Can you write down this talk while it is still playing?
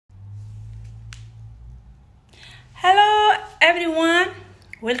Hello everyone,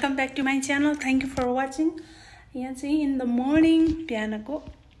 welcome back to my channel. Thank you for watching. यहाँ चाहिँ in the morning बिहानको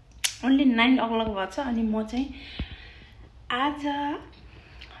only 9 o'clock भएको छ अनि म चाहिँ आज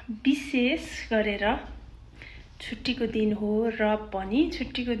विशेष गरेर छुट्टीको दिन हो र पनि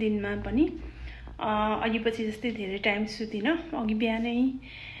छुट्टीको दिनमा पनि अघि पछि जस्तै धेरै टाइम सुतिन अघि बिहानै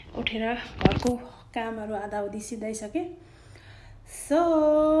उठेर घरको कामहरु आधाउधी सिधाइसके सो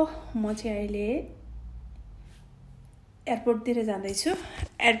म चाहिँ अहिले एयरपोर्टतिर जाँदैछु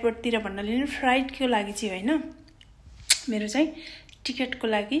एयरपोर्टतिर भन्नाले नि फ्लाइटको लागि चाहिँ हैन मेरो चाहिँ टिकटको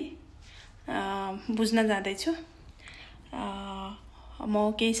लागि बुझ्न जाँदैछु म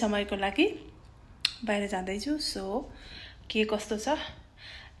केही समयको लागि बाहिर जाँदैछु सो के कस्तो छ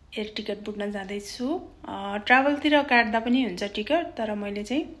एयर टिकट बुक्न जाँदैछु ट्राभलतिर काट्दा पनि हुन्छ टिकट तर मैले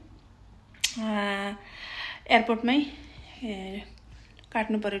चाहिँ एयरपोर्टमै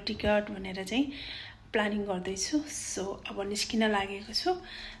काट्नु पर्यो टिकट भनेर चाहिँ प्लानिङ गर्दैछु सो अब निस्किन लागेको छु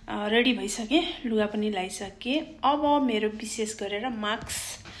रेडी भइसके लुगा पनि लाइसके अब मेरो विशेष गरेर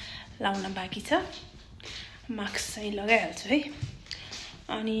मास्क लाउन बाँकी छ मास्क चाहिँ लगाइहाल्छु है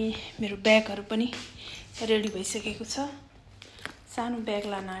अनि मेरो ब्यागहरु पनि रेडी भइसकेको छ सानो ब्याग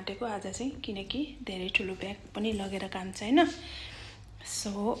लान आँटेको आज चाहिँ किनकि धेरै ठुलो ब्याग पनि लगेर काम छैन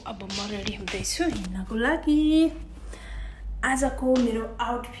सो अब म रेडी हुँदै छु हिँड्नको लागि आजको मेरो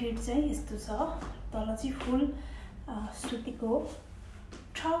आउटफिट चाहिँ यस्तो छ तल चाहिँ फुल सुतीको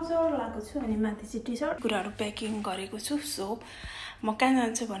ट्राउजर लगाएको छु अनि माथि चाहिँ टी-शर्ट कुराहरु प्याकिङ गरेको छु सो म कहाँ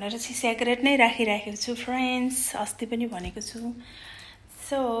जान्छु भनेर चाहिँ सेक्रेट नै राखिराखेको छु फ्रेन्ड्स अस्ति पनि भनेको छु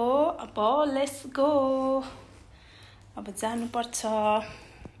सो अब लेट्स गो अब जानु पर्छ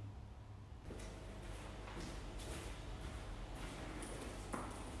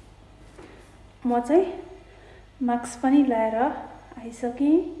म चाहिँ मास्क पनि लाएर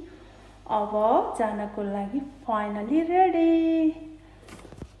आइसके अब जानको लागि finally ready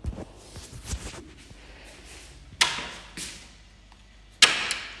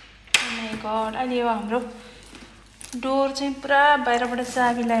oh my God अहिले यो हाम्रो डोर चाहिँ पुरा बाहिरबाट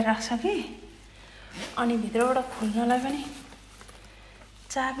चाबी लगाइराख्छ कि अनि भित्रबाट खोल्नलाई पनि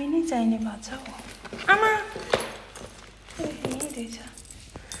चाबी नै चाहिने भएको छ आमा रहेछ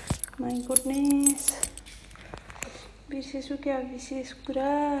माय गुडनेस विशेष क्या विशेष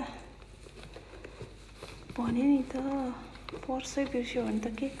कुरा भने नि त पर्सै बिर्स्यो भने त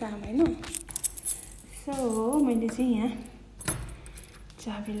के काम हैन सो मैले चाहिँ यहाँ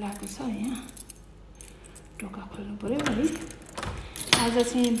चाबी लागेको छ यहाँ ढोका खोल्नु पर्यो है आज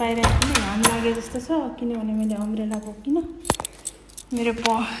चाहिँ बाहिर एकदमै घाम लागे जस्तो छ किनभने मैले अम्ब्रेला बोकिन मेरो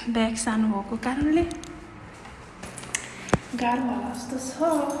ब्याग सानो भएको कारणले गाह्रो होला जस्तो छ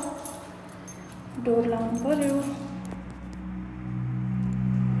डोर लाउनु पर्यो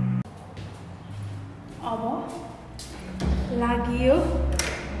अब लाग्यो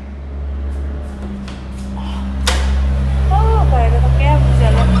भएर त क्या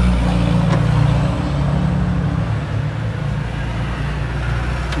बुझ्ला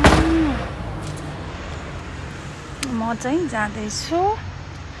म चाहिँ जाँदैछु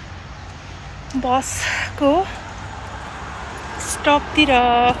बसको स्टपतिर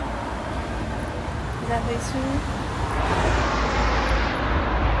जाँदैछु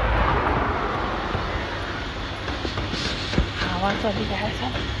हावा चलिरहेको छ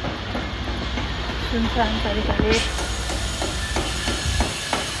सुनसान तरिकाले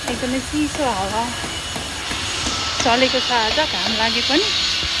एकदमै चिसो हावा चलेको छ आज घाम लागे पनि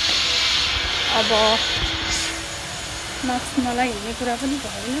अब मास्क नलाइ हिँड्ने कुरा पनि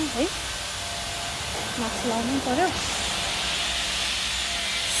भएन है मास्क लाउनु पर्यो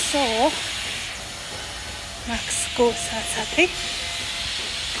सो मास्कको साथसाथै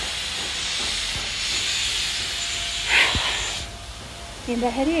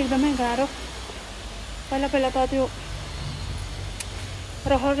हिँड्दाखेरि एकदमै गाह्रो पहिला त त्यो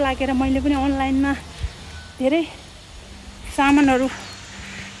रहर लागेर मैले पनि अनलाइनमा धेरै सामानहरु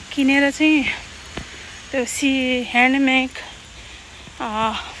किनेर चाहिँ त्यो ह्यान्डमेड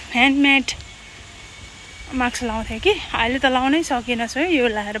मास्क लाउँथे कि अहिले त लाउनै सकिन छु यो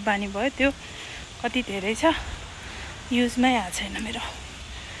लाएर बानी भयो त्यो कति धेरै छ युजमै आएको छैन मेरो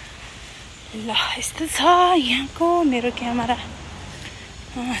ल यस्तो छ यहाँको मेरो क्यामेरा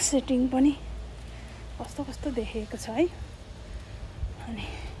सेटिङ पनि कस्तो देखेको छ है अनि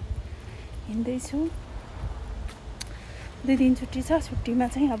हिँड्दैछु 2 दिन छुट्टी छ छुट्टीमा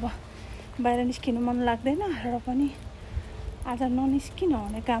चाहिँ अब बाहिर निस्किनु मन लाग्दैन र पनि आज ननिस्किन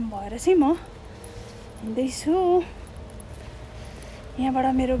हुने काम भएर चाहिँ म हिँड्दैछु यहाँबाट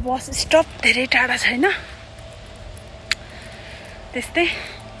मेरो बस स्टप धेरै टाढा छैन त्यस्तै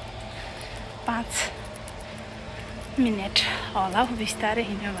 5 मिनट होला हौ बिस्तारै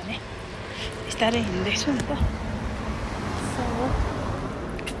हिँड्यो भने बिस्तारै हिँड्दैछु नि त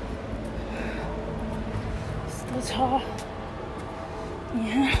यस्तो छ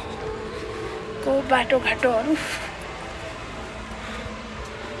यहाँको बाटोघाटोहरू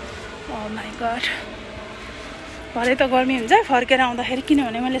ओ माई गड भरे त गर्मी हुन्छ फर्केर आउँदाखेरि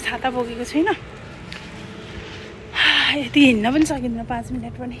किनभने मैले छाता बोकेको छुइनँ यति हिँड्न पनि सकिँदैन 5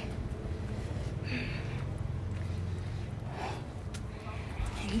 मिनट पनि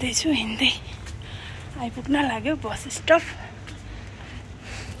हिँड्दै आइपुग्न लाग्यो बस स्टप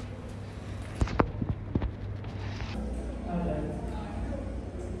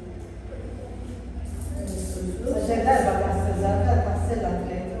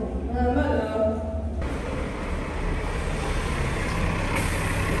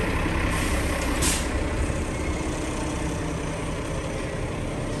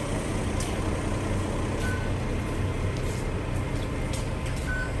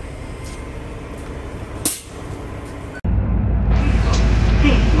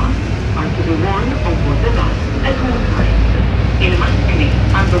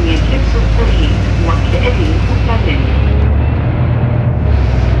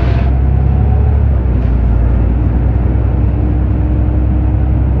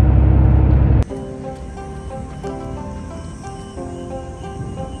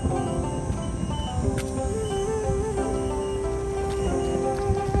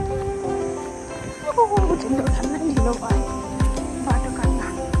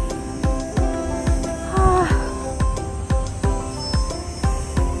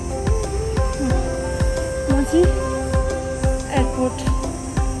एयरपोर्ट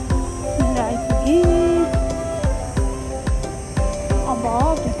आइपुगेँ अब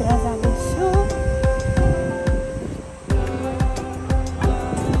भित्र जाँदैछु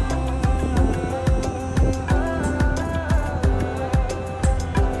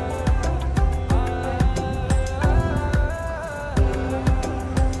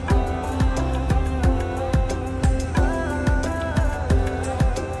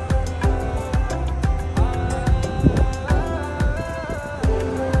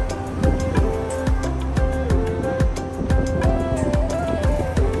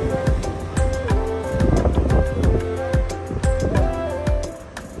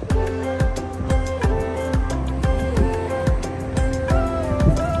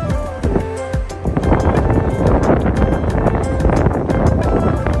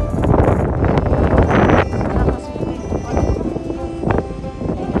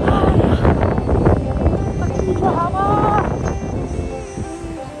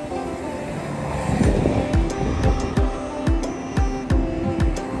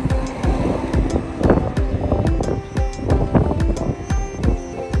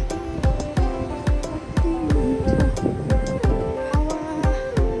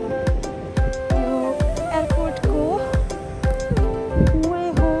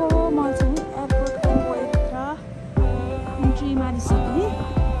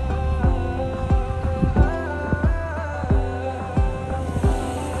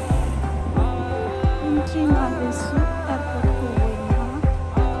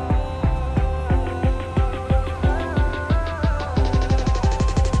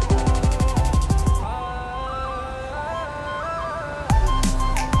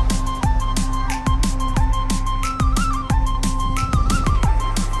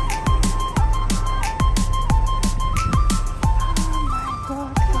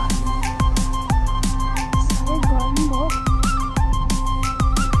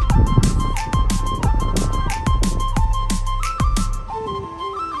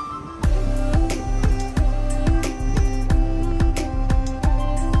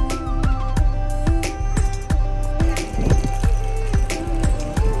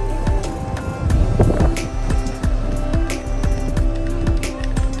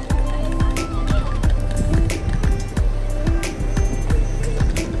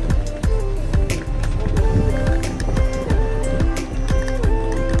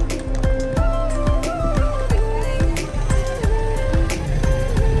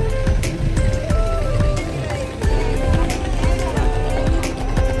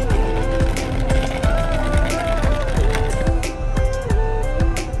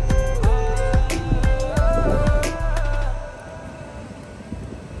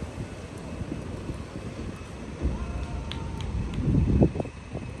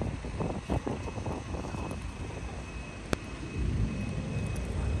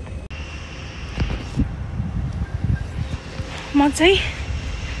म चाहिँ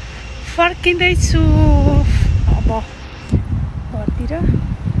फर्किँदैछु अब घरतिर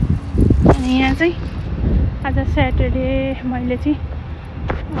अनि यहाँ चाहिँ आज स्याटरडे मैले चाहिँ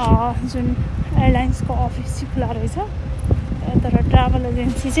जुन एयरलाइन्सको अफिस चाहिँ खुला रहेछ, तर ट्राभल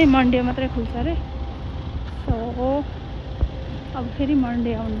एजेन्सी चाहिँ मन्डे मात्रै खुल्छ अरे। सो अब फेरि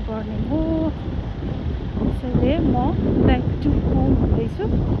मन्डे आउनुपर्ने हो। त्यसैले म ब्याक टु होम हुँदैछु।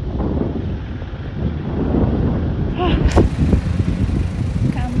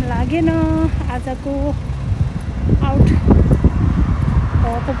 काम लागेन आजको, आउट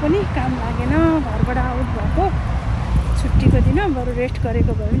भएको पनि काम लागेन, घरबाट आउट भएको छुट्टीको दिन, बरु रेस्ट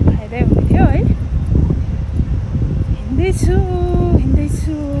गरेको भए पनि फाइदै हुने थियो है। हिँड्दैछु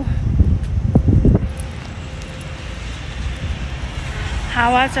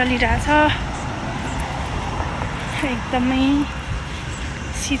हावा चलिरहेछ, एकदमै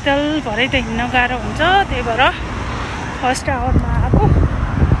शीतल भरे त हिँड्न गाह्रो हुन्छ। त्यही भएर फर्स्ट आवरमा आएको।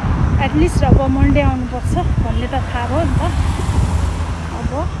 एटलिस्ट अब मन्डे आउनुपर्छ भन्ने त थाहा भयो नि त।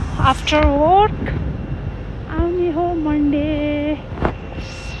 अब आफ्टर वर्क आउने हो मन्डे।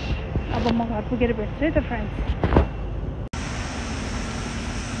 अब म घर पुगेर भेट्छु है त friends.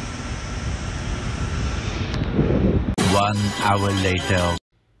 One hour later.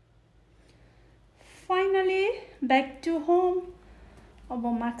 Finally back to home. अब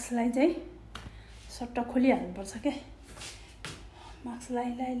मास्कलाई चाहिँ सट्ट खोलिहाल्नुपर्छ क्या। मास्क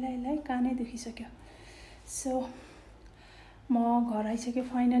लाइ कानै दुखिसक्यो। सो म घर आइसक्यो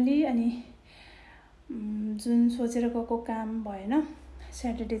फाइनली। अनि जुन सोचेर गएको काम भएन।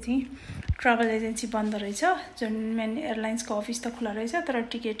 स्याटरडे चाहिँ ट्राभल एजेन्सी बन्द रहेछ। जुन मेन एयरलाइन्सको अफिस त खुला रहेछ, तर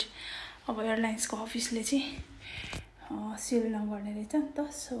टिकट अब एयरलाइन्सको अफिसले चाहिँ सेल नगर्ने रहेछ नि त।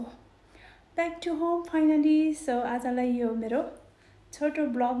 So back to home finally. So आजलाई यो मेरो छोटो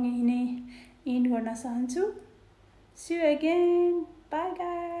ब्लग यहीँ नै इन्ड गर्न चाहन्छु। C you again, by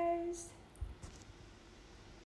guys.